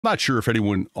Not sure if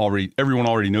everyone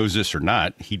already knows this or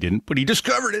not. He didn't, but he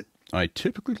discovered it. I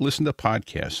typically listen to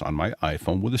podcasts on my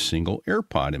iPhone with a single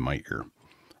AirPod in my ear.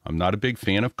 I'm not a big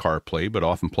fan of CarPlay, but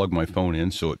often plug my phone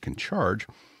in so it can charge.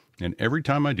 And every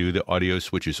time I do, the audio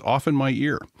switches off in my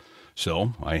ear.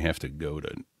 So I have to go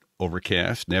to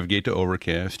Overcast, navigate to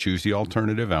Overcast, choose the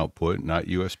alternative output, not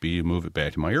USB, and move it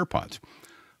back to my AirPods.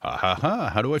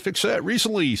 How do I fix that?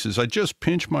 Recently, he says, I just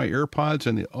pinched my AirPods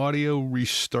and the audio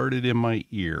restarted in my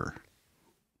ear.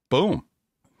 Boom.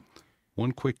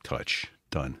 One quick touch.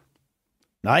 Done.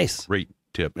 Nice. Great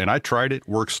tip. And I tried it.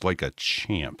 Works like a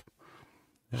champ.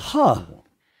 That's huh. Cool.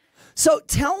 So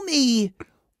tell me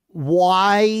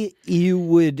why you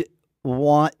would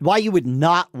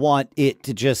not want it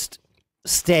to just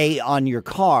stay on your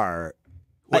car.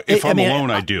 Well, if I'm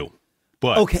alone, I do.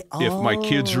 But okay. If my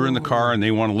kids are in the car and they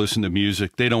want to listen to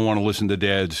music, they don't want to listen to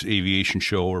Dad's aviation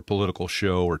show or political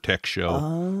show or tech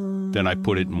show, then I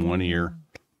put it in one ear.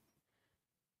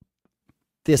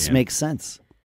 This makes sense.